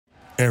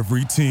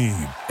Every team,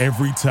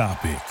 every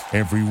topic,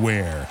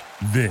 everywhere.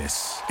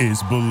 This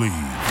is Believe.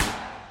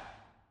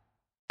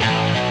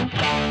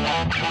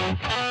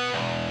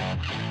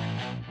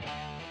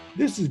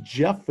 This is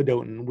Jeff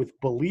Fedotin with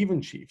Believe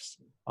in Chiefs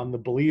on the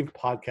Believe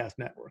Podcast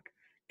Network,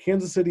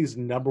 Kansas City's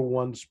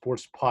 #1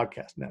 sports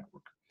podcast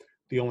network,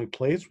 the only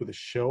place with a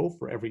show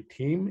for every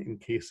team in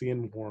KC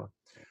and more.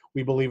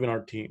 We believe in our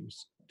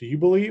teams. Do you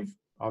believe?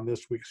 On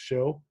this week's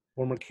show,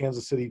 former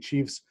Kansas City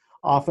Chiefs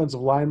offensive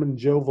lineman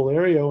Joe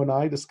Valerio and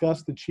I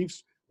discussed the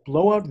Chiefs'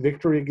 blowout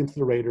victory against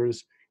the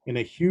Raiders in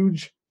a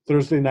huge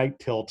Thursday night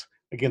tilt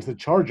against the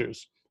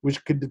Chargers,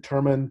 which could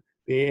determine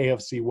the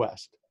AFC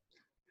West.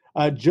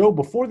 Joe,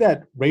 before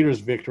that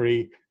Raiders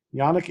victory,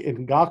 Yannick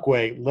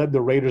Ngakoue led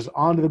the Raiders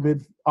onto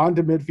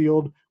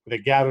midfield where they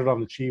gathered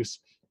on the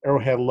Chiefs'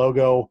 Arrowhead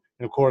logo,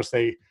 and of course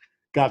they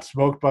got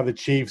smoked by the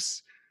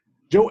Chiefs.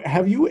 Joe,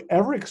 have you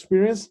ever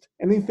experienced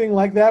anything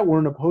like that where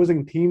an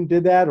opposing team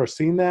did that or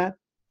seen that?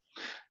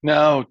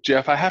 No,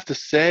 Jeff, I have to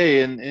say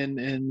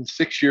in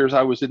 6 years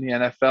I was in the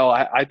NFL,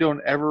 I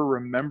don't ever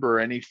remember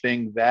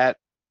anything that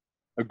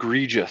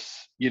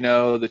egregious,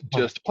 that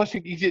just plus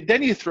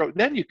then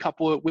you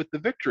couple it with the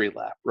victory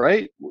lap,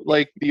 right?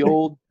 Like the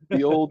old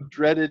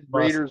dreaded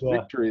Raiders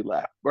victory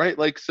lap, right?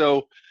 Like,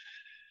 so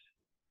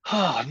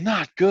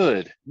not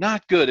good.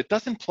 It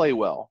doesn't play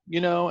well,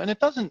 and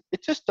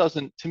it just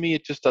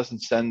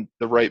doesn't send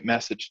the right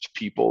message to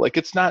people. Like,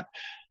 that's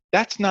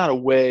not a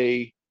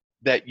way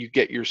that you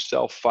get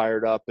yourself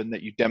fired up and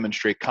that you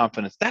demonstrate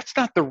confidence. That's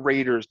not the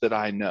Raiders that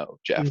I know,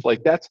 Jeff. Mm-hmm.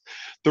 Like, that's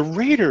the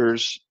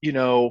Raiders,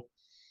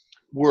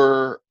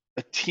 were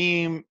a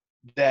team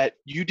that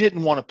you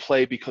didn't want to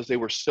play because they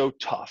were so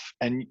tough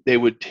and they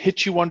would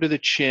hit you under the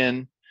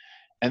chin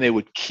and they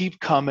would keep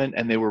coming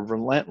and they were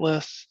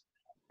relentless.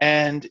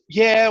 And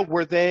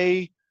were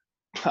they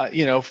a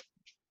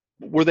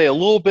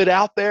little bit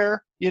out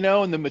there, in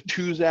the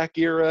Matuzak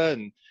era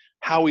and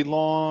Howie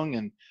Long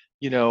and,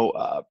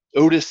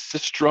 Otis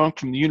Sistrunk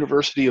from the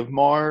University of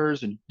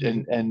Mars and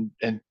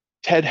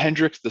Ted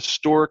Hendricks, the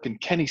Stork,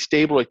 and Kenny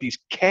Stabler, like these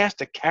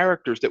cast of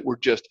characters that were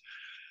just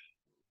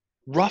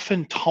rough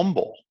and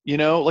tumble,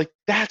 like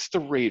that's the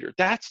Raider.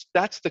 That's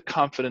the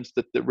confidence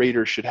that the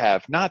Raiders should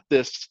have, not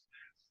this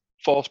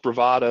false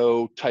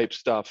bravado type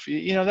stuff.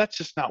 That's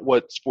just not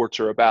what sports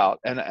are about.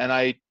 And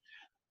I,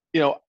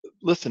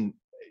 listen,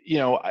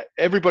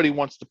 everybody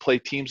wants to play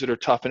teams that are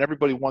tough and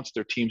everybody wants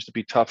their teams to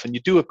be tough. And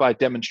you do it by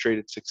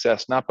demonstrated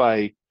success, not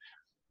by,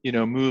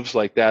 moves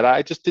like that.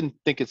 I just didn't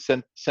think it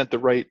sent the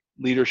right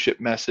leadership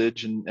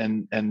message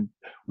and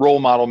role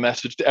model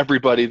message to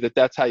everybody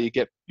that's how you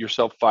get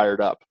yourself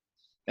fired up.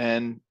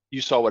 And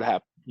you saw what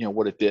happened,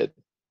 what it did.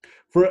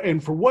 For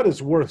what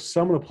it's worth,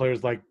 some of the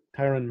players like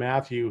Tyrann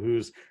Mathieu,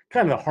 who's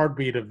kind of the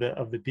heartbeat of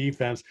the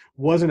defense,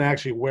 wasn't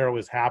actually where it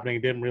was happening.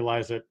 Didn't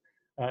realize it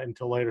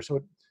until later. So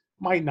it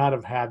might not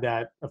have had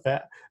that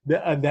effect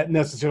that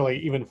necessarily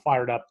even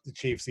fired up the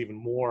Chiefs even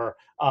more.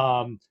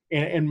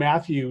 And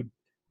Mathieu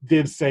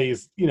did say,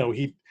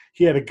 he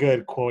had a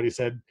good quote. He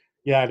said,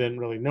 "Yeah, I didn't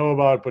really know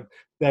about it, but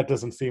that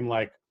doesn't seem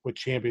like what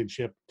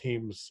championship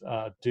teams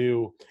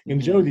do."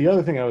 And Joe, the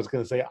other thing I was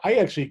going to say, I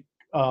actually,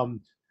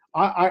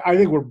 I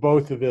think we're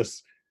both of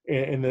this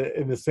in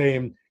the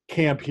same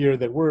camp here,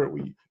 that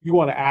you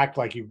want to act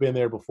like you've been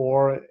there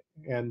before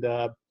and be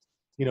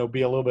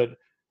a little bit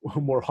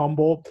more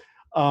humble.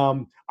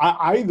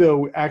 I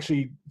though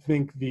actually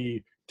think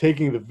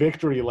taking the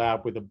victory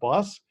lap with the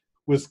bus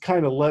was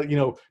kind of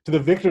to the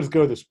victors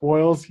go the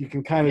spoils. You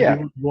can kind of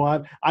do what you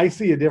want. I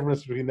see a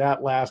difference between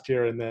that last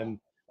year and then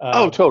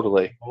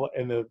totally.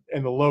 And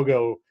the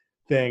logo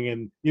thing.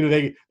 And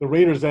the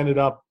Raiders ended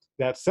up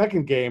that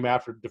second game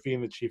after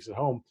defeating the Chiefs at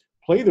home,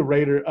 play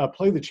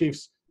the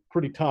Chiefs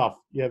pretty tough.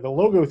 Yeah, the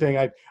logo thing,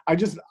 I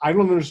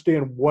don't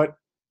understand what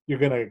you're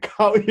gonna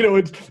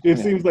it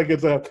seems like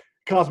it's a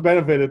cost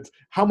benefit. It's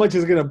how much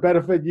is it gonna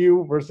benefit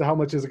you versus how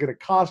much is it gonna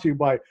cost you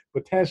by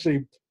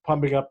potentially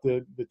pumping up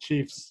the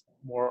Chiefs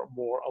more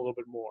a little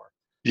bit more.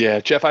 Yeah,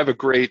 Jeff, I have a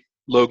great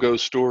logo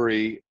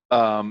story.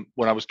 When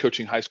I was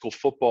coaching high school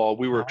football,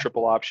 we were a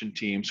triple option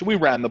team. So we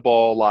ran the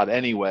ball a lot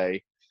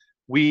anyway.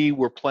 We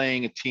were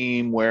playing a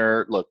team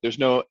where, look, there's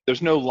no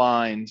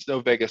lines, no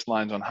Vegas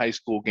lines on high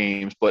school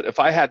games. But if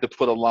I had to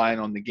put a line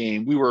on the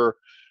game, we were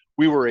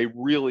a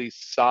really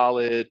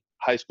solid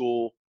high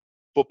school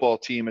football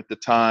team at the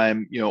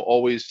time,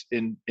 always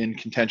in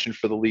contention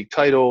for the league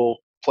title,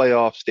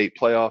 playoffs, state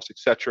playoffs,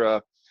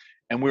 etc.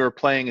 And we were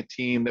playing a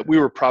team that we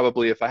were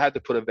probably, if I had to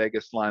put a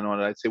Vegas line on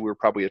it, I'd say we were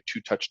probably a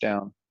 2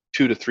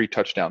 to 3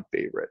 touchdown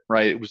favorite,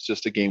 right? It was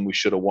just a game we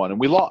should have won, and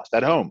we lost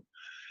at home.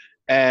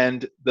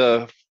 And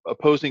the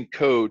opposing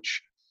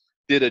coach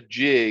did a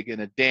jig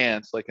and a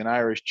dance, like an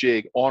Irish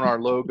jig, on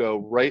our logo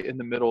right in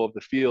the middle of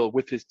the field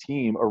with his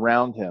team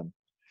around him.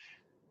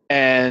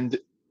 And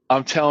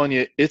I'm telling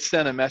you, it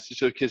sent a message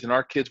to the kids, and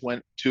our kids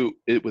went to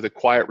it with a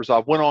quiet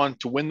resolve, went on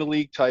to win the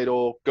league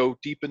title, go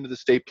deep into the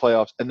state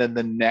playoffs. And then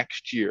the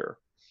next year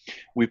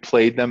we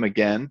played them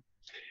again.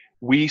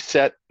 We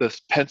set the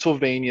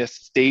Pennsylvania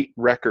state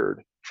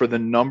record for the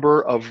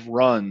number of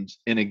runs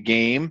in a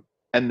game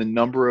and the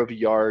number of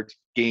yards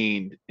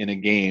gained in a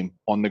game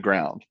on the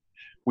ground.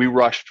 We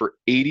rushed for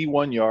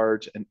 81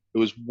 yards, and it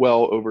was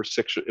well over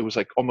it was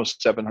like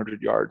almost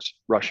 700 yards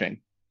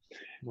rushing.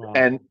 Wow.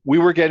 And we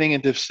were getting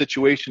into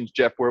situations,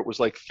 Jeff, where it was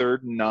like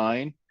 3rd and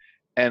 9,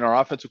 and our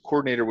offensive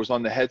coordinator was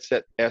on the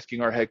headset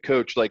asking our head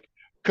coach, like,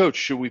 Coach,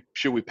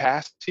 should we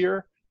pass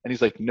here? And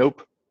he's like,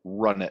 nope,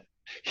 run it.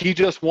 He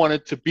just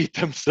wanted to beat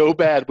them so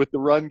bad with the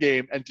run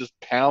game and just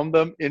pound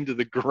them into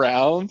the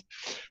ground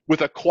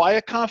with a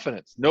quiet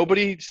confidence.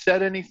 Nobody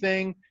said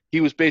anything. He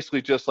was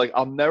basically just like,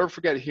 I'll never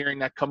forget hearing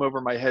that come over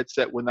my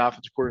headset when the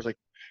offensive coordinator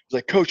was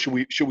like, Coach,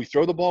 should we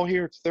throw the ball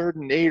here? It's 3rd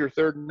and 8 or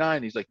 3rd and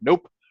 9. He's like,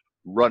 nope,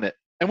 run it.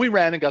 And we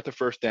ran and got the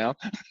first down,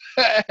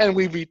 and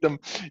we beat them.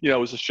 It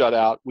was a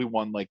shutout. We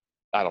won it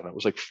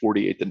was like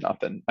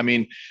 48-0. I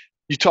mean,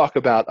 you talk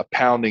about a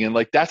pounding, and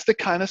like that's the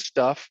kind of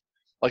stuff.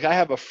 Like I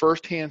have a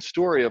firsthand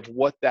story of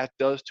what that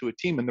does to a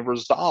team and the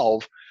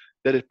resolve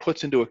that it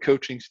puts into a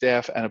coaching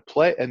staff and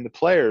the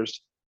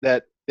players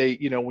that they,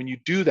 when you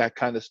do that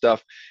kind of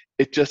stuff,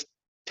 it just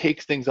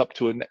takes things up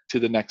to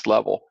the next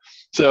level.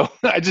 So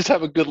I just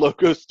have a good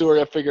logo story.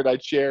 I figured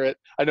I'd share it.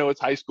 I know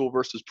it's high school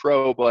versus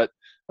pro, but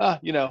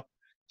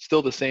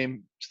still the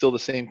same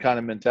kind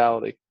of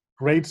mentality.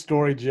 Great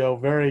story, Joe.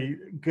 Very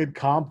good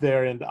comp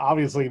there. And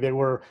obviously they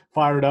were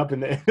fired up,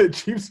 and the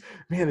Chiefs,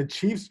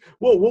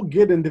 we'll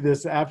get into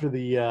this after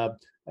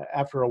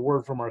a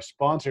word from our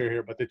sponsor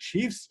here, but the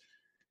Chiefs,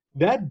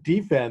 that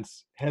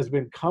defense has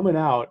been coming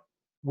out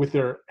with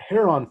their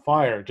hair on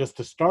fire just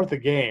to start the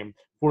game,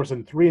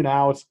 forcing 3 and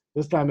outs.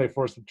 This time they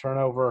forced a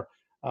turnover.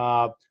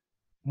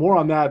 More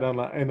on that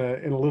in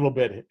a little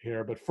bit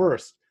here. But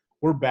first,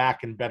 we're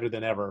back and better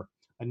than ever.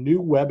 A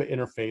new web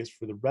interface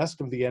for the rest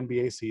of the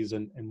NBA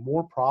season, and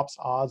more props,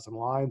 odds, and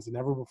lines than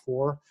ever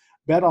before.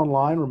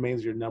 BetOnline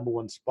remains your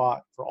 #1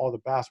 spot for all the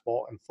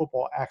basketball and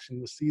football action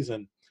this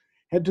season.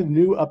 Head to the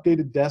new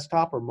updated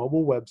desktop or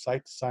mobile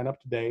website to sign up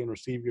today and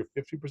receive your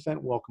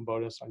 50% welcome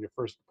bonus on your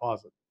first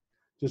deposit.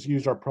 Just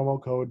use our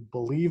promo code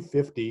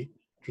BELIEVE50 to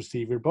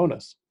receive your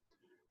bonus.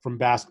 From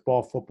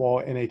basketball,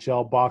 football,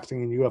 NHL,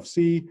 boxing, and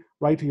UFC,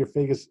 right to your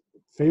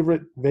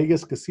favorite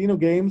Vegas casino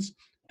games,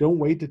 don't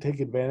wait to take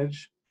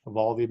advantage of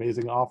all the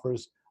amazing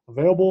offers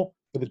available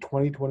for the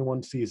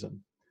 2021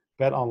 season.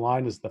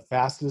 BetOnline is the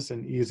fastest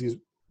and easiest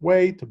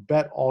way to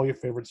bet all your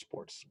favorite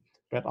sports.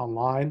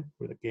 BetOnline,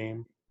 where the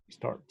game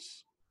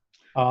starts.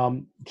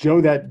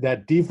 Joe,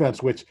 that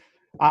defense, which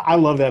I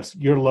love, that's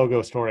your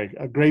logo story.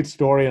 A great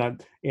story,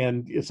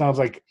 and it sounds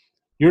like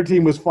your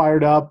team was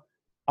fired up.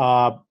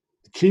 The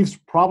Chiefs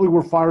probably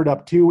were fired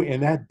up too,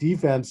 and that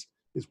defense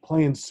is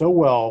playing so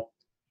well.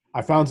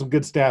 I found some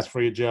good stats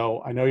for you,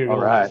 Joe. I know you're going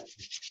to. All right.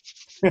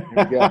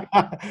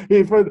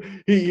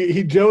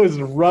 Joe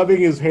is rubbing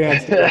his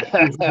hands.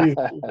 He's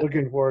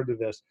looking forward to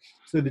this.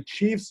 So the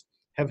Chiefs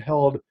have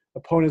held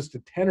opponents to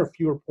 10 or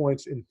fewer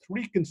points in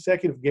 3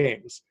 consecutive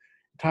games,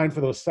 tied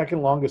for the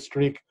second longest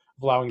streak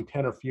of allowing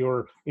 10 or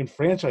fewer in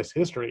franchise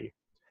history.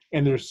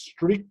 And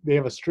they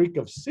have a streak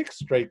of 6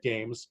 straight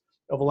games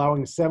of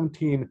allowing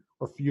 17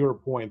 or fewer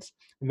points.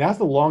 And that's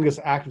the longest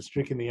active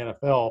streak in the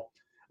NFL.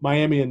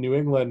 Miami and New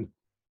England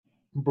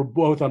were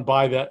both on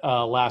bye that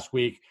last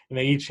week, and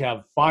they each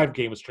have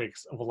 5-game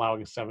streaks of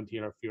allowing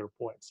 17 or fewer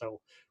points.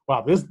 So,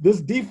 wow, this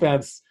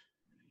defense,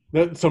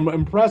 some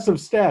impressive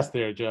stats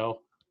there,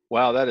 Joe.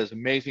 Wow, that is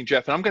amazing,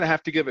 Jeff. And I'm going to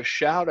have to give a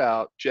shout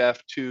out,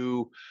 Jeff,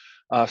 to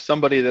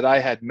somebody that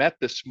I had met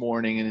this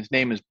morning, and his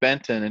name is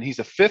Benton, and he's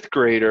a 5th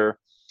grader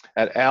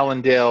at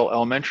Allendale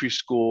Elementary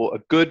School. A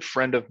good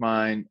friend of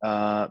mine,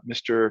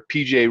 Mr.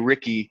 PJ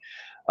Rickey,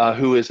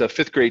 who is a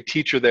 5th grade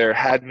teacher there,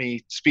 had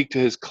me speak to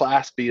his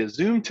class via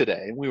Zoom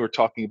today. And we were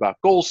talking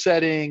about goal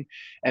setting,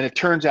 and it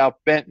turns out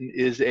Benton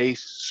is a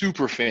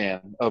super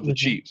fan of the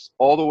Chiefs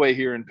all the way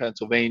here in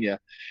Pennsylvania.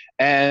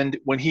 And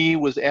when he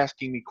was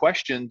asking me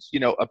questions,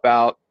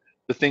 about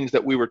the things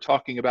that we were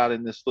talking about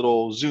in this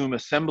little Zoom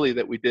assembly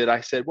that we did,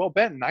 I said, well,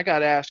 Benton, I got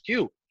to ask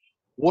you,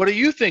 what do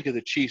you think of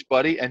the Chiefs,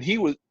 buddy? And he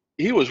was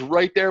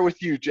right there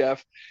with you,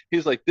 Jeff.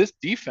 He's like, this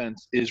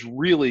defense is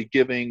really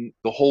giving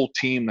the whole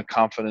team the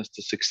confidence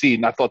to succeed.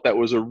 And I thought that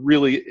was a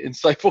really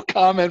insightful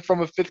comment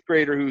from a 5th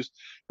grader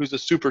who's a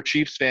super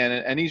Chiefs fan.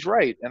 And he's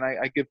right. And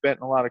I give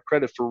Benton a lot of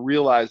credit for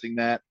realizing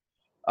that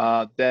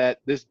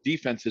this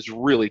defense has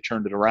really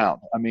turned it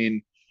around. I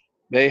mean,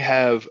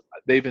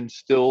 they've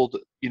instilled,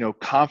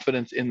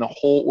 confidence in the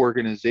whole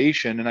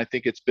organization. And I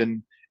think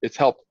it's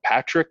helped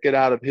Patrick get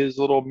out of his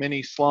little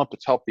mini slump.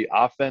 It's helped the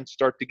offense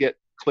start to get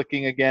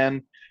clicking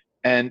again,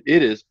 and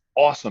it is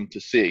awesome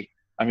to see.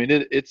 I mean,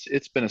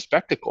 it's been a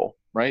spectacle,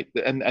 right?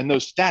 And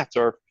those stats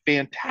are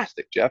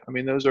fantastic, Jeff. I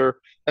mean,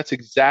 that's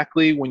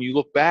exactly, when you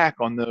look back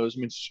on those. I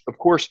mean, of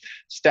course,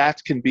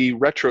 stats can be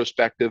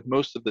retrospective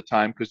most of the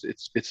time because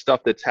it's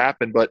stuff that's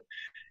happened. But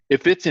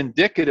if it's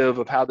indicative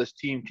of how this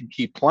team can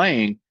keep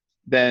playing,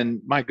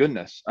 then my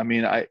goodness, I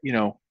mean,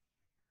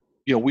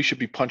 we should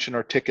be punching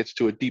our tickets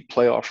to a deep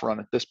playoff run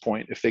at this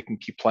point if they can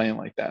keep playing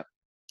like that.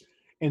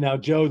 And now,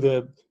 Joe,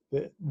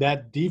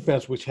 that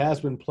defense, which has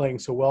been playing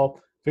so well,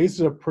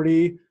 faces a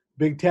pretty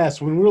big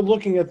test. When we were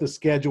looking at the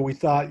schedule, we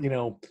thought,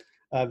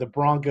 the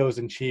Broncos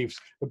and Chiefs,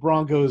 the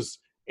Broncos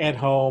at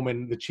home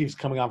and the Chiefs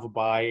coming off a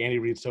bye. Andy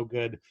Reid's so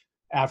good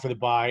after the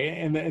bye,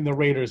 and the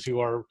Raiders, who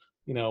are,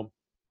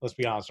 let's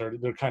be honest,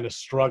 they're kind of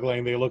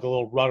struggling. They look a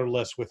little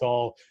rudderless with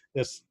all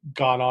this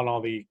gone on,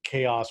 all the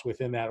chaos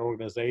within that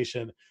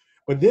organization.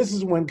 But this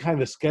is when kind of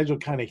the schedule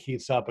kind of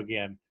heats up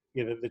again.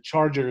 The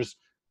Chargers,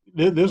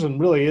 this one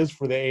really is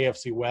for the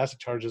AFC West. The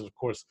Chargers, of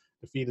course,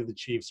 defeated the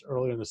Chiefs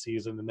earlier in the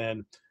season, and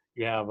then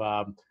you have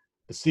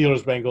the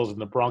Steelers, Bengals,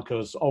 and the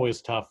Broncos,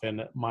 always tough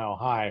in Mile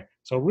High.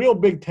 So real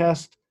big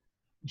test,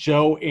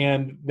 Joe,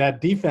 and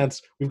that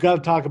defense. We've got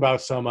to talk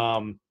about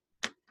some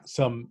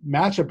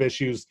matchup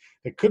issues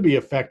that could be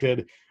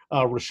affected.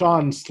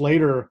 Rashawn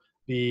Slater,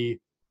 the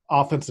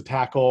offensive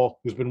tackle,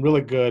 who's been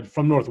really good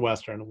from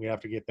Northwestern. We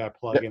have to get that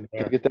plug in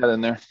there. Get that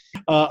in there.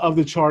 Of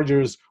the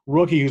Chargers,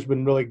 rookie who's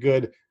been really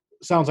good.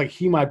 Sounds like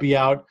he might be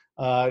out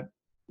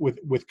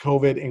with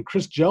COVID. And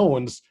Chris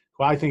Jones,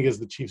 who I think is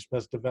the Chiefs'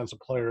 best defensive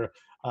player,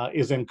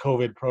 is in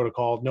COVID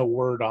protocol. No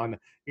word on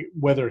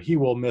whether he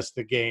will miss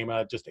the game.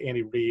 Just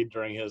Andy Reid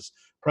during his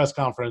press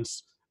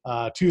conference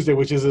Tuesday,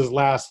 which is his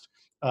last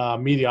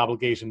media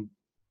obligation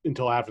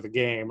until after the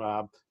game,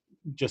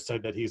 just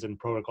said that he's in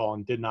protocol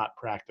and did not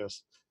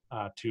practice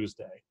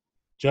Tuesday.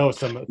 Joe,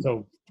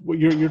 so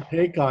your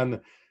take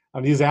on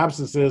these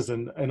absences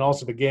and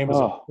also the game as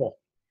a whole.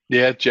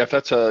 Yeah, Jeff,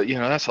 that's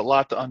a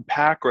lot to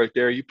unpack right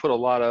there. You put a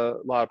lot of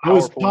I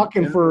was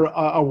talking for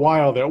a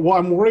while there. Well,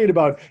 I'm worried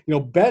about,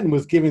 Ben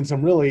was giving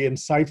some really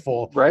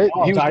insightful. Right.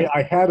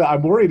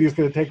 I'm worried he's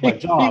going to take my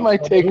job. He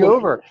might take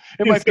over.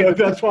 It might be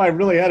that's why I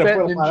really had to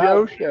put him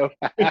Joe show.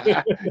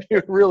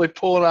 You're really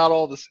pulling out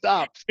all the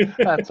stops.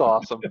 That's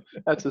awesome.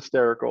 That's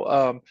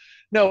hysterical.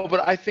 No,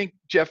 but I think,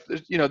 Jeff,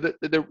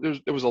 there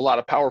was a lot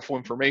of powerful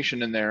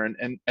information in there,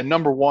 and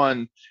number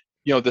one,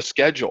 the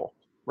schedule,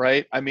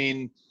 right? I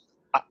mean,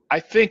 I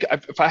think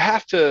if I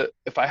have to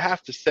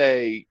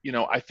say,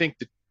 I think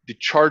the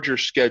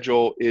Chargers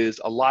schedule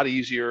is a lot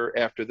easier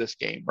after this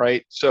game,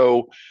 right?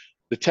 So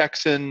the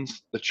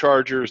Texans, the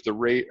Chargers,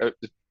 the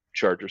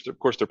Chargers, of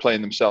course, they're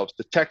playing themselves.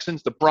 The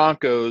Texans, the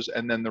Broncos,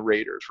 and then the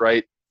Raiders,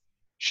 right?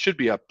 Should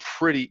be a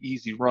pretty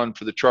easy run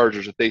for the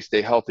Chargers if they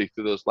stay healthy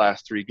through those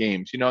last three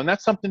games, and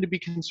that's something to be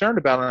concerned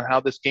about on how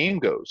this game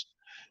goes.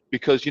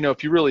 Because,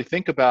 if you really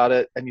think about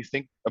it and you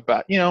think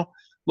about,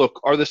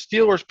 look, are the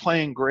Steelers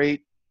playing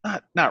great?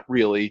 Not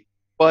really,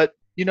 but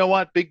you know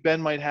what? Big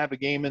Ben might have a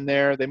game in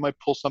there. They might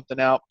pull something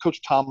out.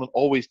 Coach Tomlin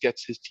always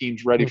gets his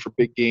teams ready for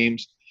big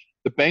games.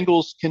 The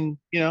Bengals can,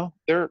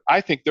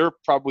 I think they're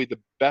probably the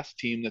best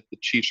team that the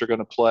Chiefs are going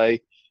to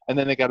play. And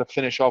then they got to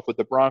finish off with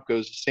the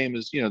Broncos, the same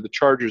as, the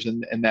Chargers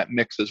in that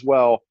mix as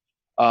well,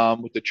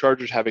 with the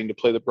Chargers having to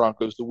play the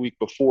Broncos the week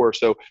before.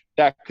 So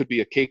that could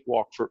be a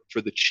cakewalk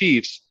for the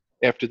Chiefs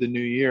after the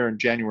new year on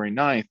January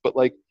 9th. But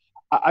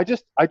I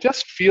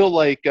just feel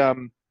like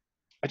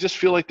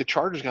the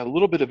Chargers got a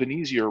little bit of an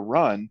easier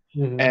run,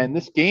 and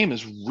this game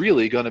is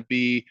really going to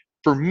be,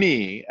 for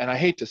me, and I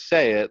hate to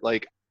say it,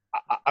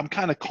 I'm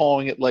kind of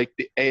calling it like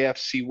the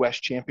AFC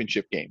West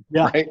championship game.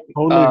 Yeah, right?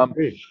 Totally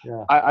agree.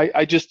 Yeah.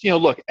 I just,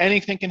 look,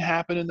 anything can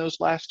happen in those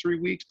last 3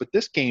 weeks, but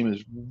this game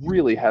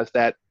has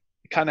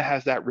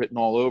that written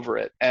all over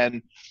it.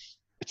 And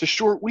it's a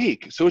short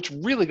week, so it's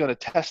really going to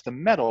test the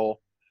mettle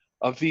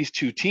of these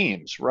two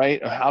teams,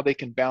 right? How they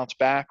can bounce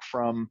back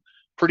from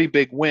pretty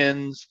big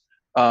wins.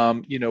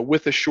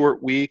 With a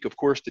short week, of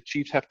course, the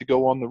Chiefs have to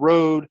go on the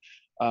road.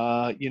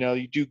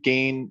 You do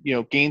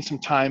gain some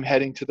time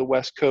heading to the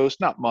West Coast,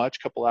 not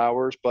much, couple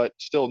hours, but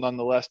still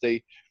nonetheless,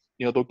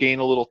 they'll gain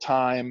a little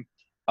time,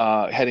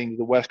 heading to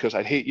the West Coast.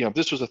 I'd hate, if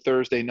this was a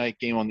Thursday night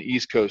game on the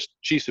East Coast,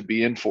 Chiefs would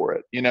be in for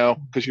it,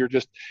 because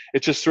it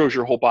just throws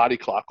your whole body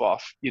clock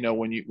off,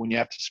 when you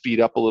have to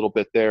speed up a little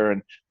bit there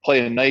and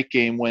play a night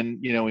game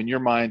when, in your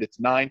mind, it's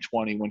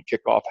 9:20 when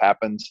kickoff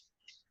happens.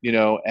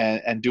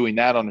 And doing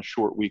that on a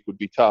short week would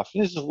be tough.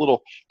 And this is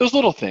those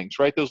little things,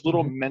 right? Those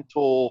little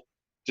mental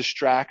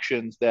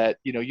distractions that,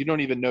 you don't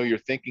even know you're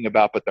thinking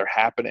about, but they're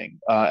happening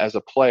as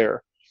a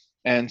player.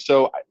 And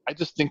so I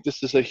just think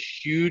this is a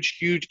huge,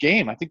 huge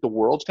game. I think the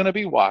world's going to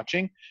be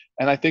watching,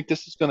 and I think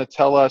this is going to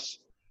tell us,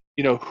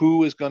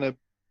 who is going to,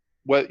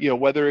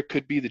 whether it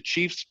could be the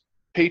Chiefs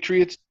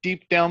Patriots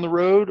deep down the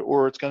road,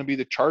 or it's going to be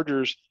the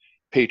Chargers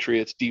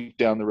Patriots deep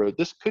down the road.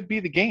 This could be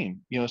the game,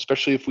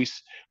 especially if we,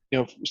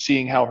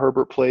 seeing how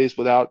Herbert plays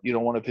without,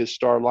 one of his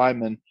star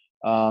linemen,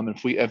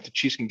 if the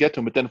Chiefs can get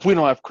to him. But then if we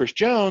don't have Chris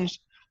Jones,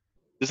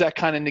 does that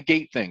kind of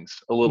negate things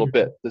a little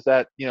bit? Does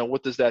that,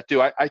 what does that do?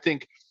 I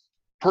think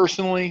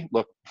personally,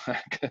 look,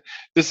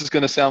 this is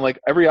going to sound like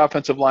every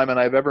offensive lineman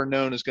I've ever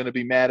known is going to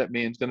be mad at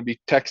me and is going to be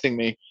texting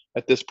me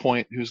at this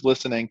point who's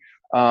listening.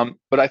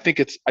 But I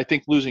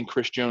think losing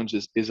Chris Jones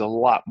is a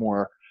lot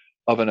more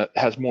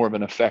has more of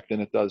an effect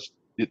than it does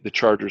the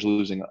Chargers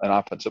losing an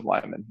offensive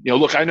lineman.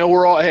 Look, I know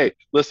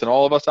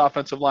all of us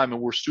offensive linemen,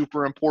 we're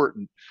super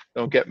important.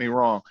 Don't get me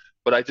wrong.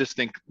 But I just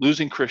think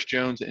losing Chris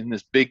Jones in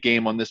this big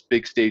game on this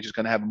big stage is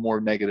going to have a more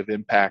negative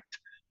impact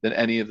than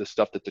any of the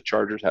stuff that the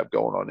Chargers have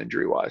going on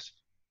injury wise.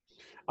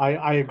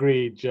 I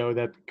agree, Joe.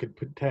 That could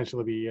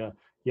potentially be,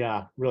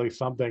 really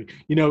something.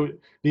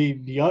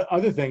 The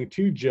other thing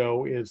too,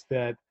 Joe, is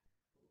that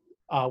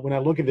when I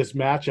look at this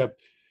matchup,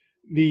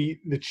 the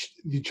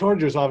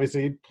Chargers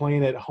obviously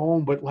playing at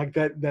home, but like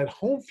that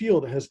home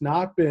field has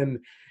not been.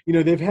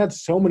 They've had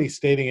so many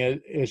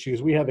stadium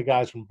issues. We had the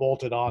guys from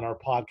Bolted on our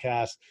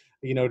podcast,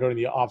 during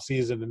the off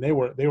season, and they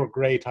were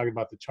great talking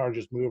about the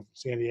Chargers move from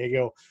San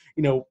Diego.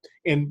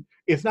 And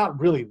it's not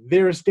really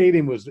their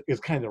stadium is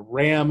kind of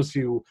Rams,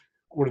 who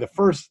were the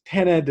first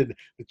tenant, and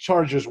the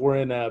Chargers were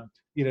in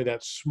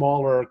that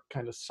smaller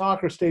kind of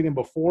soccer stadium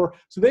before.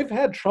 So they've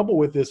had trouble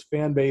with this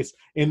fan base,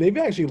 and they've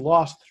actually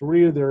lost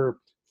 3 of their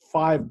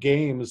 5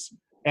 games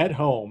at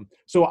home.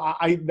 So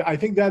I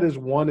think that is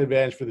one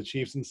advantage for the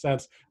Chiefs, in the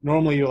sense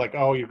normally you're like,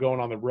 oh, you're going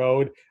on the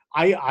road.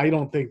 I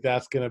don't think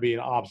that's going to be an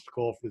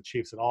obstacle for the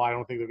Chiefs at all. I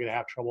don't think they're going to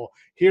have trouble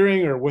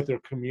hearing or with their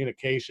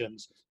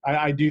communications.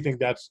 I do think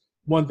that's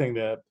one thing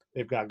that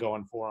they've got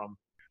going for them.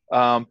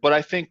 But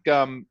I think,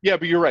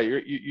 but you're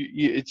right.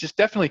 It's just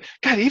definitely,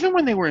 God, even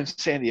when they were in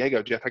San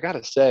Diego, Jeff, I got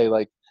to say,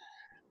 like,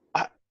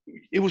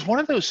 it was one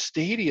of those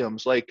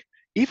stadiums, like,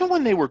 even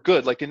when they were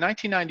good, like in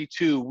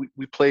 1992,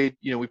 we played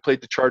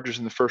the Chargers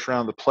in the first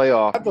round of the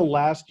playoff. The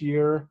last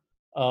year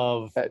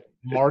of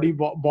Marty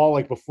Ball,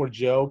 like before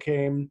Joe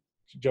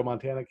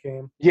Montana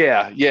came.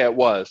 Yeah, it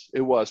was.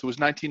 It was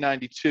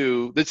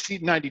 1992, the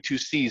 92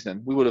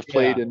 season. We would have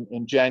played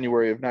in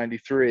January of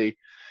 93.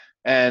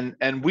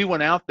 And we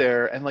went out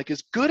there, and like,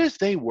 as good as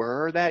they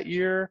were that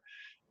year,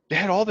 they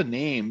had all the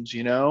names,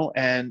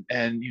 and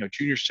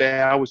Junior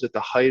Seau was at the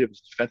height of his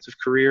defensive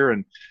career,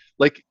 and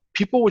like,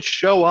 people would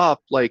show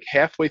up like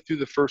halfway through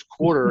the first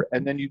quarter,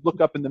 and then you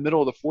look up in the middle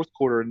of the fourth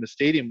quarter and the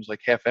stadium was like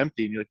half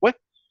empty, and you're like,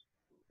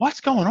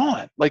 what's going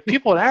on? Like,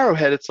 people at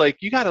Arrowhead, it's like,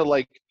 you gotta,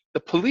 like, the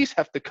police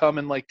have to come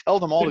and like tell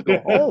them all to go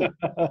home,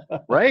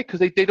 right? Because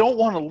they don't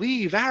want to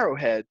leave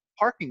Arrowhead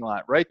parking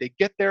lot, right? They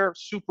get there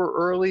super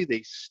early,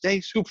 they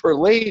stay super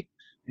late,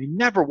 they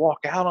never walk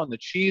out on the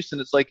Chiefs, and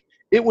it's like,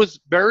 it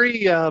was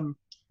very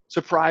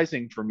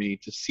surprising for me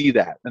to see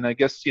that. And I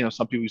guess,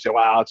 some people say,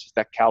 wow, it's just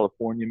that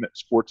California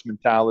sports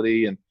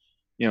mentality and,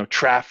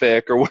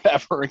 traffic or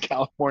whatever in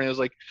California. I was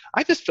like,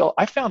 I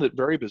found it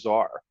very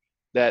bizarre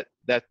that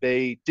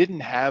they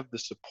didn't have the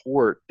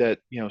support that,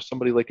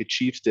 somebody like the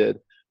Chiefs did.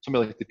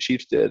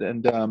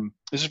 And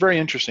this is very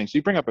interesting. So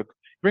you bring up a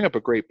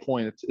great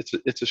point.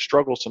 It's a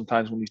struggle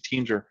sometimes when these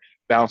teams are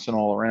bouncing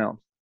all around.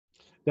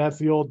 That's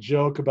the old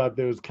joke about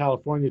those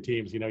California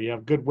teams. You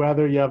have good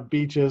weather, you have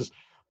beaches,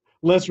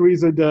 less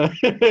reason to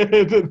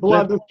a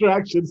lot of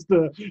distractions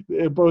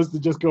opposed to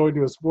just going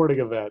to a sporting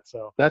event.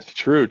 So that's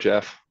true,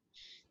 Jeff.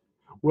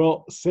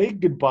 Well, say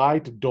goodbye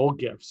to dull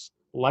gifts.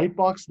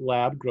 Lightbox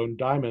lab-grown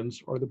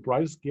diamonds are the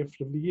brightest gift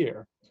of the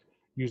year.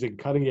 Using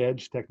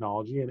cutting-edge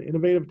technology and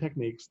innovative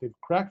techniques, they've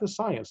cracked the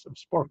science of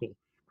sparkle,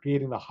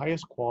 creating the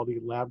highest quality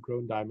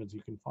lab-grown diamonds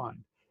you can find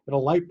at a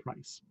light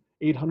price,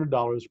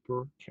 $800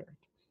 per carat.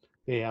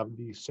 They have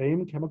the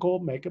same chemical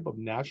makeup of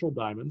natural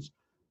diamonds,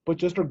 but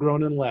just are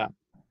grown in lab.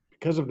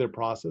 Because of their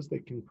process, they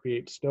can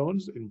create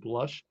stones in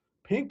blush,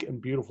 pink,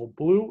 and beautiful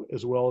blue,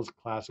 as well as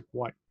classic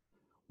white.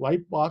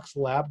 Lightbox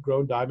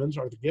lab-grown diamonds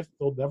are the gift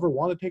they'll never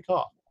want to take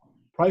off.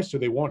 Priced so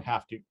they won't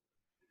have to.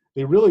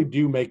 They really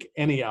do make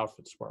any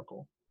outfit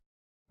sparkle.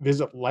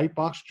 Visit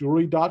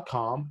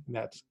lightboxjewelry.com, and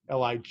that's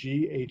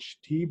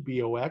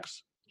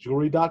LIGHTBOX,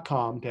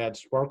 jewelry.com, to add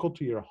sparkle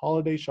to your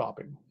holiday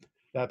shopping.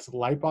 That's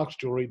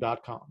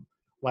lightboxjewelry.com.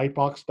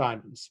 Lightbox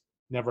diamonds,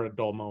 never a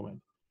dull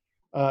moment.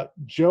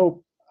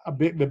 Joe,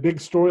 the big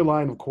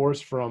storyline, of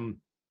course, from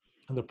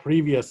the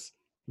previous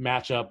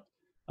matchup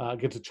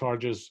against the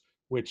Chargers,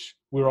 which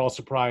we were all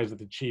surprised that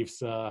the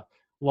Chiefs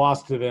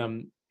lost to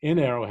them in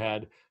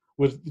Arrowhead,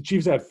 was the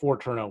Chiefs had 4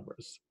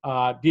 turnovers.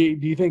 Do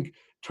you think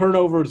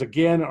turnovers,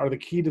 again, are the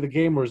key to the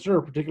game, or is there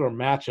a particular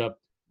matchup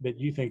that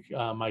you think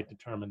might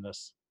determine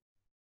this?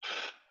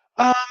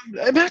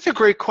 That's a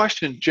great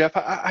question, Jeff.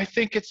 I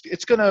think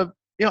it's going to,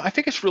 I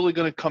think it's really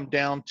going to come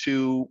down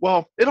to,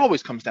 well, it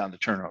always comes down to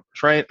turnovers,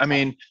 right? I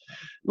mean,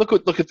 look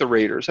at the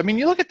Raiders. I mean,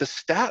 you look at the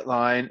stat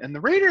line, and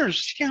the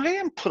Raiders, they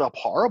didn't put up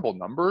horrible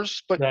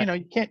numbers, but right.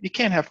 You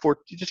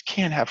just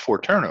can't have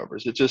 4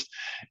 turnovers. It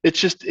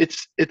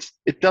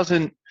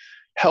doesn't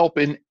help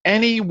in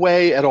any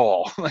way at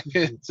all. Like,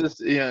 it's just,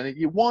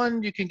 you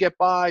 1, you can get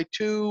by,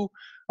 2.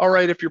 All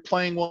right, if you're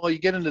playing well, you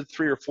get into the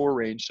 3 or 4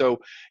 range. So,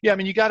 I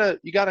mean, you gotta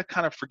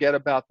kind of forget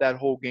about that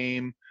whole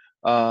game.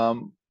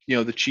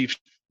 The Chiefs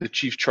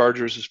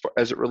Chargers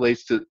as it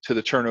relates to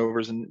the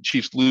turnovers and the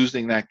Chiefs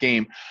losing that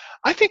game.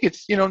 I think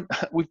it's,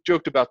 we've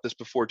joked about this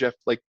before, Jeff,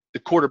 like the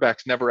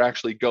quarterbacks never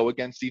actually go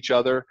against each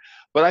other.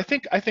 But I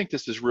think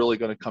this is really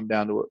going to come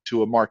down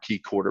to a marquee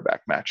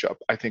quarterback matchup.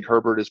 I think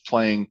Herbert is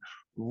playing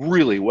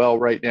really well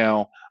right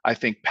now. I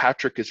think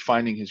Patrick is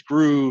finding his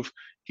groove.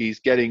 He's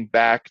getting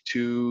back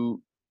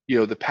to,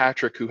 the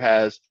Patrick who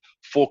has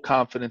full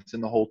confidence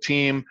in the whole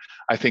team.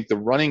 I think the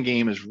running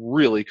game is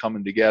really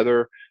coming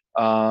together.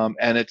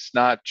 And it's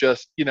not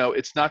just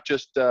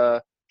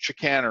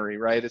chicanery,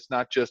 right? It's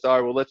not just, all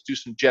right, well, let's do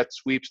some jet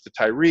sweeps to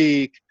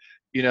Tyreek.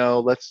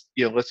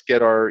 Let's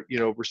get our,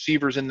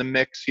 receivers in the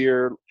mix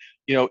here.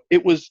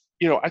 It was,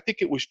 I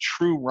think it was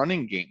true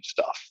running game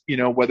stuff,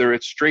 whether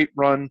it's straight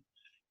run,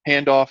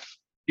 handoff,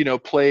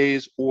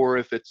 plays, or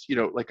if it's,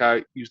 like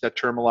I use that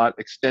term a lot,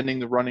 extending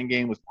the running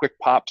game with quick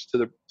pops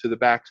to the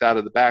backs out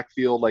of the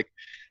backfield. Like,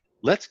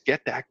 let's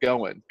get that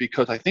going,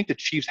 because I think the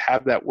Chiefs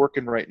have that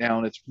working right now,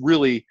 and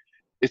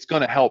it's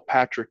going to help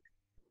Patrick,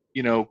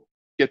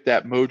 get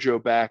that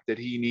mojo back that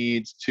he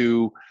needs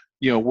to,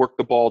 work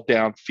the ball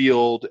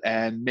downfield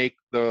and make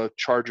the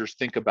Chargers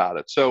think about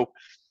it. So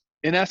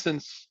in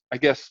essence, I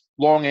guess,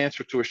 long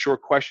answer to a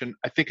short question,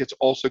 I think it's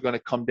also going to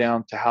come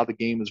down to how the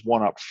game is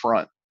won up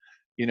front.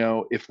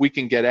 If we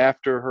can get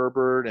after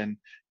Herbert, and,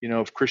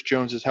 if Chris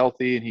Jones is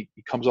healthy and he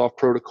comes off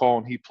protocol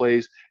and he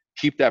plays,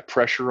 keep that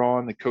pressure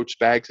on that Coach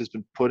Spags has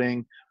been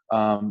putting.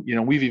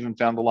 We've even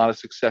found a lot of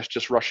success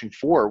just rushing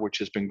 4, which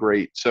has been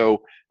great.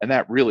 So, and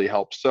that really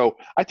helps. So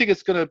I think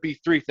it's going to be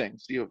 3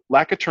 things,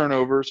 lack of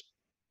turnovers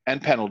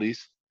and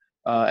penalties,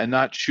 and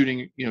not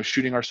shooting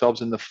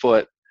ourselves in the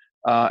foot.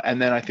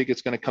 And then I think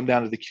it's going to come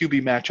down to the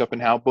QB matchup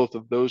and how both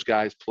of those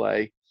guys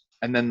play.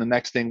 And then the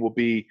next thing will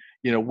be,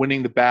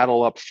 winning the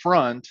battle up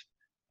front,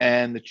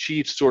 and the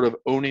Chiefs sort of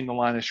owning the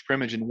line of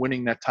scrimmage and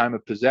winning that time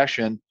of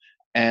possession.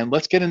 And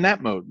let's get in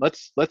that mode.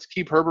 Let's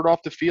keep Herbert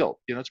off the field.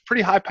 It's a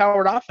pretty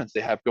high-powered offense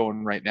they have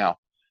going right now,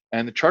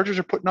 and the Chargers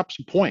are putting up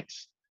some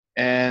points.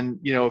 And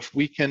if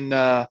we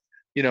can,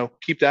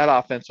 keep that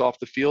offense off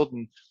the field,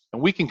 and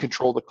we can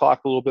control the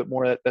clock a little bit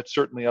more, that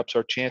certainly ups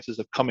our chances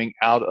of coming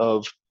out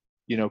of,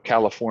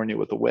 California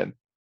with a win.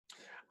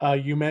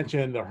 You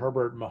mentioned the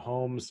Herbert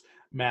Mahomes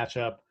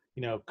matchup.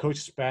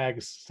 Coach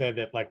Spags said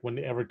that, like,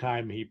 every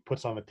time he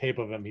puts on the tape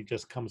of him, he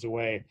just comes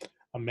away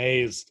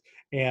amazed.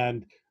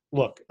 And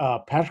look,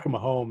 Patrick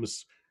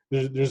Mahomes,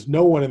 there's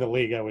no one in the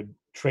league I would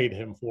trade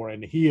him for.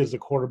 And he is a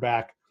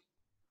quarterback.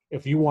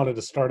 If you wanted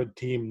to start a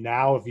team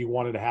now, if you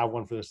wanted to have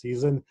one for the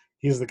season,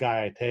 he's the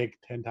guy I take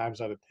 10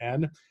 times out of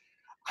 10.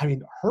 I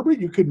mean, Herbert,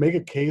 you could make a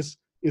case,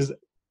 is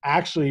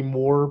actually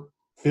more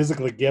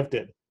physically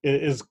gifted.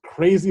 As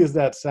crazy as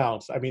that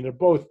sounds. I mean, they're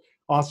both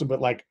awesome,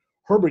 but like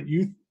Herbert,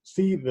 you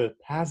see the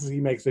passes he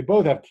makes, they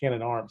both have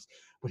cannon arms,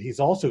 but he's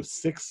also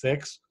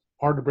 6'6",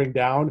 hard to bring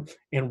down,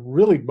 and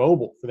really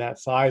mobile for that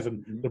size.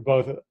 And they're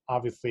both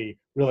obviously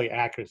really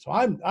accurate. So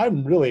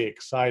I'm really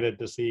excited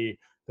to see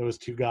those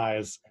two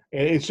guys.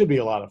 It should be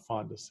a lot of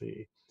fun to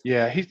see.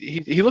 Yeah,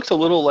 he looks a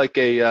little like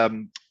a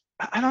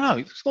I don't know,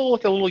 he looks a little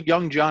like a little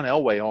young John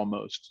Elway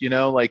almost.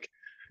 Like,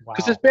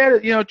 because it's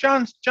bad.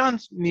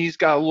 John's knees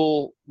got a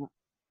little.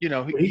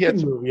 He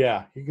can move.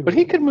 Yeah,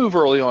 he could move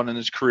early on in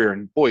his career,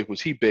 and boy,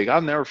 was he big.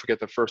 I'll never forget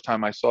the first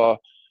time I saw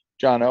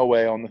John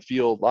Elway on the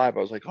field live. I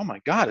was like, oh my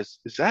God, is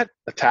that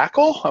a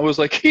tackle? I was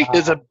like, he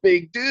is a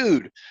big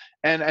dude.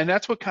 And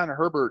that's what kind of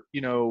Herbert,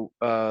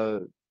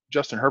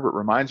 Justin Herbert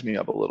reminds me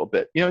of a little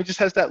bit. He just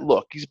has that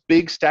look. He's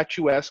big,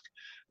 statuesque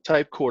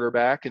type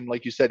quarterback. And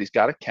like you said, he's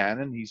got a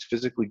cannon. He's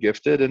physically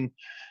gifted. And,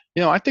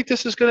 I think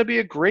this is going to be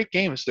a great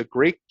game. It's a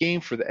great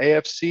game for the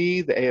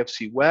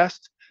AFC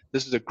West.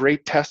 This is a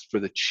great test for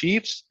the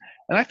Chiefs.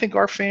 And I think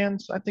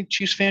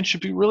Chiefs fans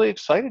should be really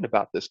excited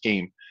about this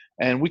game.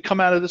 And we come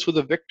out of this with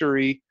a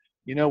victory.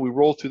 We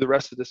roll through the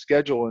rest of the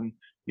schedule, and,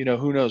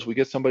 who knows, we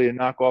get somebody to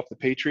knock off the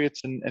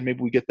Patriots, and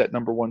maybe we get that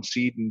number 1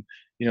 seed, and,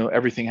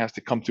 everything has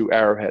to come through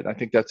Arrowhead. I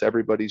think that's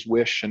everybody's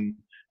wish, and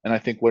I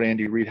think what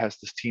Andy Reid has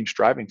this team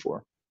striving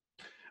for.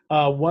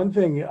 One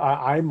thing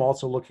I'm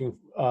also looking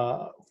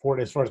for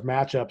as far as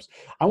matchups,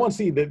 I want to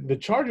see that the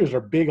Chargers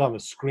are big on the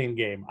screen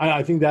game.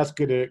 I think that's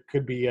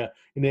could be an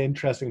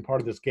interesting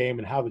part of this game,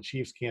 and how the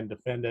Chiefs can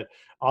defend it.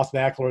 Austin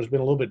Eckler has been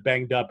a little bit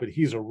banged up, but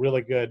he's a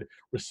really good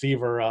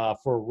receiver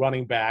for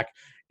running back,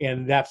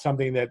 and that's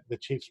something that the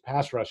Chiefs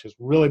pass rush has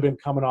really been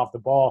coming off the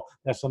ball.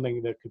 That's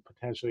something that could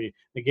potentially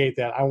negate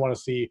that. I want to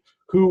see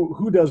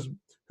who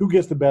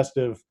gets the best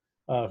of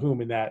whom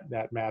in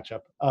that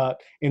matchup.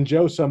 And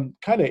Joe, some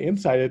kind of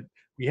insight.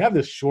 We have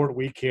this short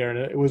week here, and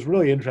it was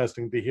really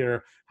interesting to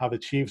hear how the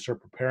Chiefs are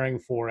preparing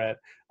for it.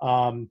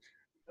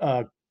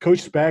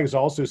 Coach Spags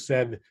also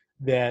said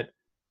that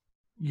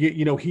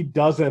he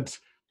doesn't.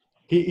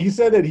 He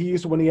said that he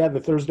used to, when he had the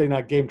Thursday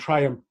night game,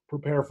 try and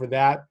prepare for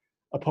that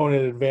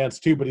opponent in advance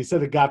too. But he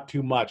said it got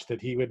too much,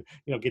 that he would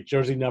get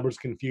jersey numbers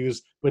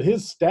confused. But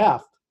his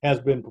staff has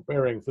been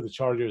preparing for the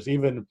Chargers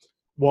even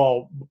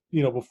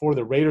before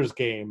the Raiders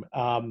game.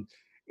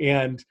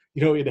 And,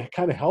 it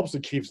kind of helps the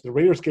Chiefs. The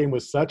Raiders game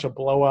was such a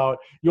blowout.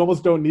 You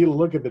almost don't need to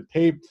look at the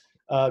tape.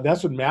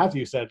 That's what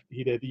Matthew said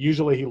he did.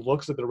 Usually he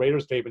looks at the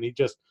Raiders tape and he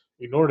just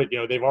ignored it.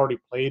 They've already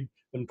played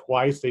them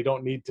twice. They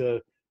don't need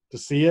to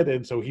see it.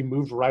 And so he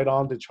moved right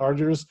on to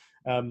Chargers.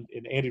 And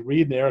Andy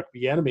Reid and Eric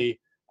Bieniemy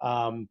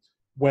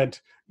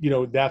went,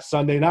 that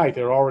Sunday night.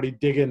 They're already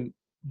digging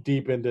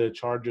deep into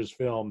Chargers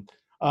film.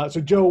 So,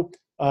 Joe,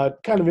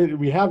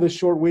 we have this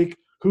short week.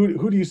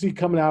 Who do you see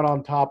coming out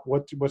on top?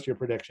 What's your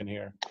prediction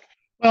here?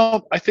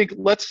 Well, I think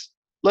let's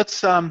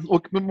let's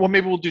well,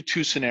 maybe we'll do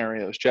two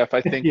scenarios, Jeff.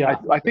 I think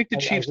I think the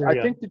Chiefs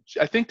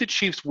I think the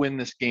Chiefs win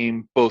this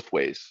game both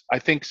ways. I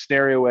think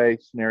scenario A,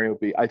 scenario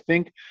B. I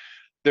think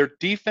their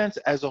defense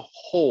as a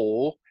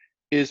whole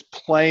is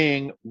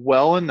playing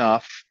well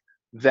enough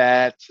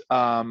that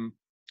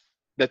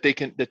that they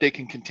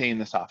can contain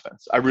this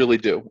offense. I really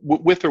do,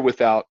 with or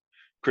without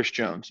Chris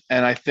Jones.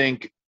 And I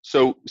think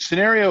so.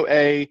 Scenario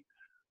A,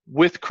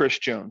 with Chris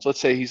Jones, let's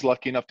say he's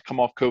lucky enough to come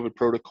off COVID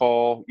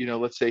protocol.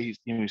 Let's say he's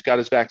got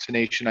his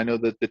vaccination. I know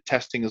that the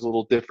testing is a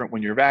little different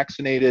when you're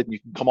vaccinated. You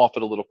can come off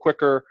it a little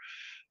quicker.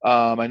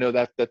 I know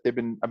that I've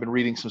been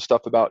reading some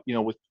stuff about,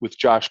 with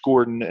Josh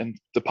Gordon and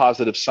the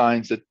positive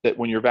signs that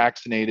when you're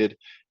vaccinated,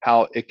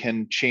 how it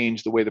can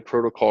change the way the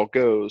protocol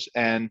goes.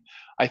 And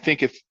I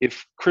think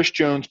if Chris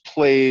Jones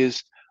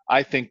plays,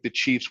 I think the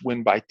Chiefs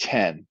win by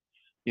 10.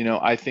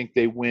 I think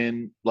they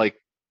win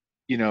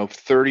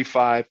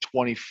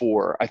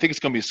 35-24. I think it's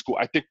going to be a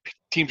score. I think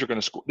teams are going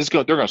to score.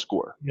 They're going to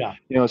score. Yeah.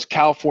 It's a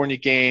California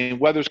game.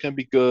 Weather's going to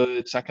be good.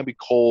 It's not going to be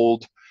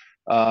cold.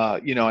 I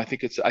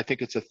think it's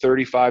a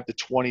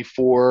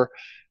 35-24.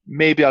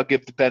 Maybe I'll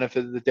give the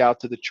benefit of the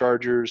doubt to the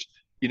Chargers.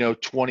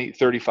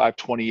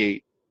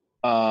 35-28.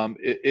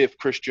 If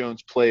Chris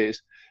Jones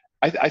plays,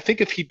 I think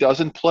if he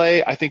doesn't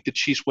play, I think the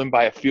Chiefs win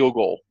by a field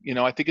goal.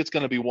 I think it's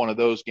going to be one of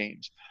those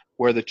games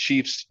where the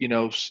Chiefs,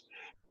 they'll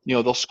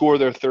score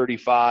their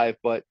 35,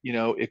 but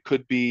it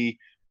could be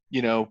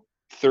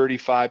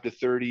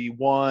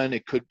 35-31.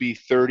 It could be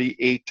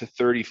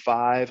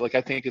 38-35.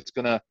 I think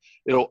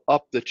it'll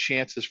up the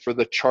chances for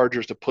the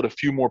Chargers to put a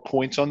few more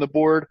points on the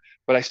board.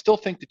 But I still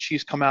think the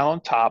Chiefs come out on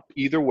top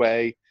either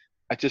way.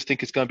 I just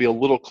think it's going to be a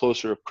little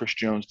closer if Chris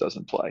Jones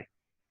doesn't play.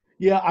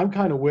 Yeah, I'm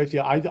kind of with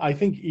you. I do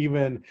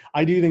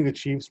think the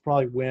Chiefs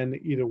probably win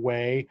either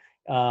way.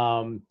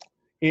 And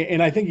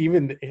I think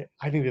this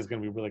is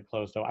going to be really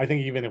close, though. I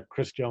think even if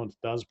Chris Jones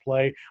does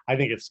play, I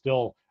think it's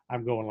still,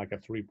 I'm going like a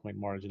 3-point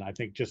margin. I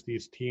think just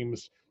these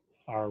teams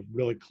are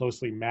really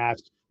closely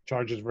matched.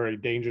 Chargers very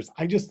dangerous.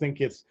 I just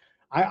think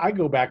I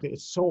go back to,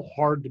 it's so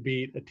hard to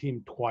beat a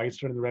team twice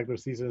during the regular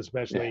season,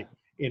 especially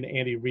in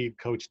Andy Reid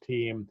coach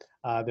team,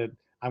 that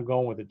I'm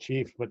going with the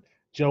Chiefs. But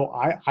Joe,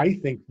 I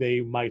think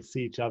they might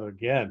see each other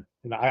again.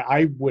 And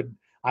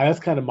that's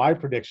kind of my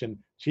prediction.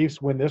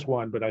 Chiefs win this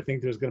one, but I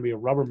think there's going to be a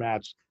rubber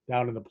match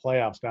down in the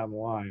playoffs down the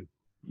line.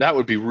 That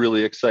would be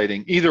really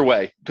exciting either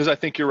way, because I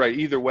think you're right.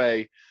 Either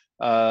way,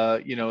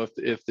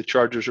 if the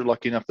Chargers are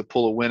lucky enough to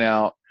pull a win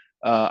out,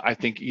 I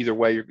think either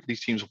way,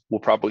 these teams will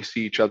probably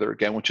see each other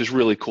again, which is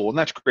really cool. And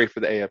that's great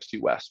for the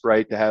AFC West,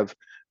 right? To have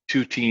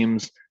two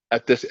teams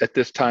at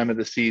this time of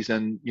the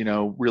season,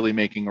 really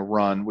making a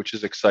run, which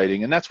is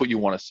exciting. And that's what you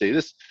want to see.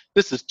 This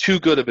is too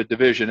good of a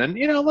division. And,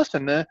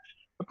 listen, the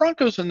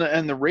Broncos and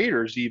the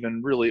Raiders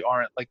even really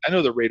aren't, I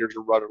know the Raiders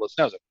are rudderless.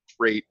 That was a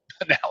great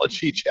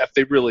analogy, Jeff.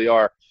 They really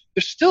are.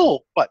 They're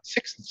still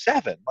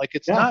 6-7.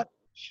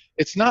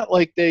 It's not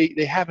like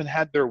they haven't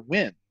had their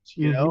wins,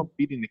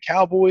 beating the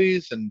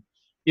Cowboys. And,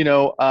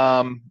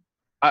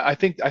 I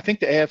think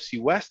the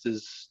AFC West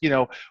is,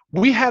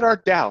 we had our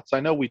doubts.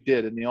 I know we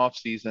did in the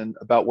offseason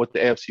about what the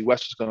AFC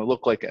West is going to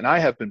look like. And I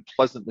have been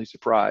pleasantly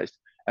surprised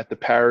at the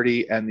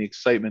parity and the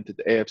excitement that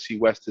the AFC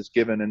West has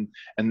given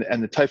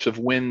and the types of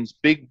wins,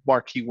 big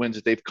marquee wins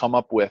that they've come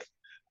up with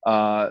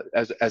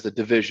as a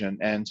division.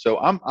 And so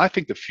I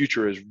think the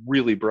future is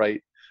really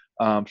bright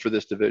for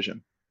this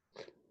division.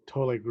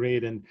 Totally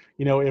agreed. And,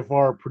 if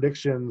our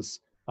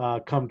predictions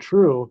come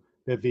true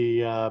that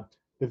the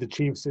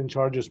Chiefs and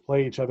Chargers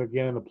play each other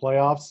again in the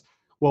playoffs,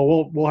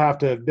 well, we'll have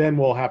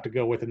to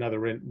go with another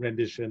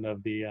rendition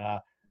of the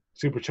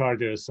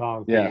Superchargers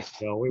song. Yes.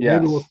 So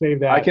maybe we'll save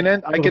that. I could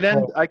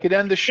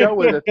end the show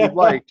with it if you'd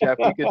like, Jeff.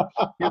 You could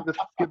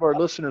give our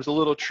listeners a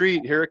little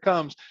treat. Here it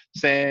comes.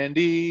 San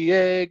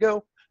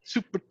Diego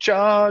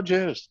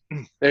Superchargers.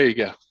 There you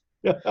go.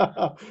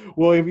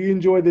 Well, if you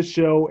enjoyed this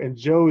show and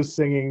Joe's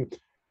singing,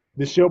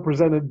 the show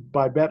presented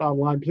by Bet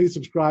Online, please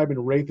subscribe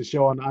and rate the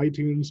show on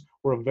iTunes.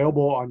 We're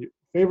available on your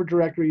favorite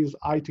directories: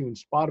 iTunes,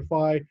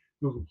 Spotify,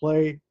 Google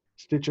Play,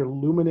 Stitcher,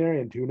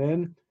 Luminary, and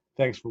TuneIn.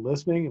 Thanks for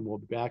listening, and we'll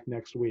be back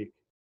next week.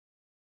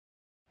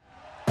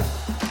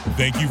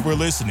 Thank you for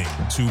listening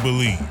to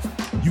Believe.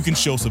 You can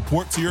show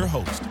support to your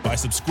host by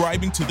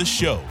subscribing to the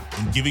show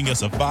and giving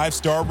us a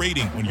 5-star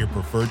rating on your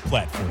preferred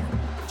platform.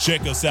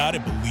 Check us out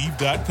at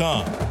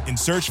Believe.com and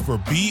search for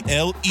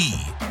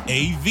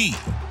BLEAV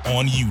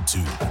on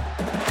YouTube.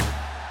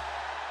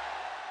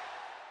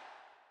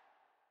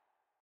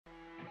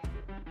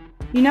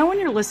 When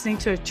you're listening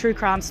to a true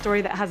crime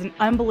story that has an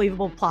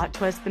unbelievable plot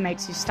twist that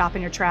makes you stop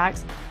in your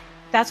tracks?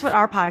 That's what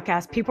our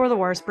podcast, People Are the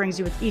Worst, brings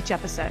you with each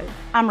episode.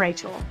 I'm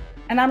Rachel.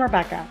 And I'm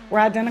Rebecca. We're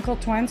identical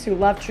twins who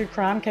love true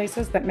crime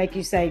cases that make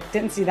you say,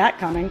 didn't see that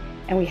coming,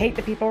 and we hate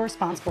the people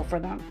responsible for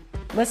them.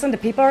 Listen to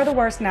People Are the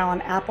Worst now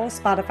on Apple,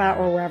 Spotify,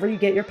 or wherever you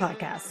get your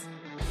podcasts.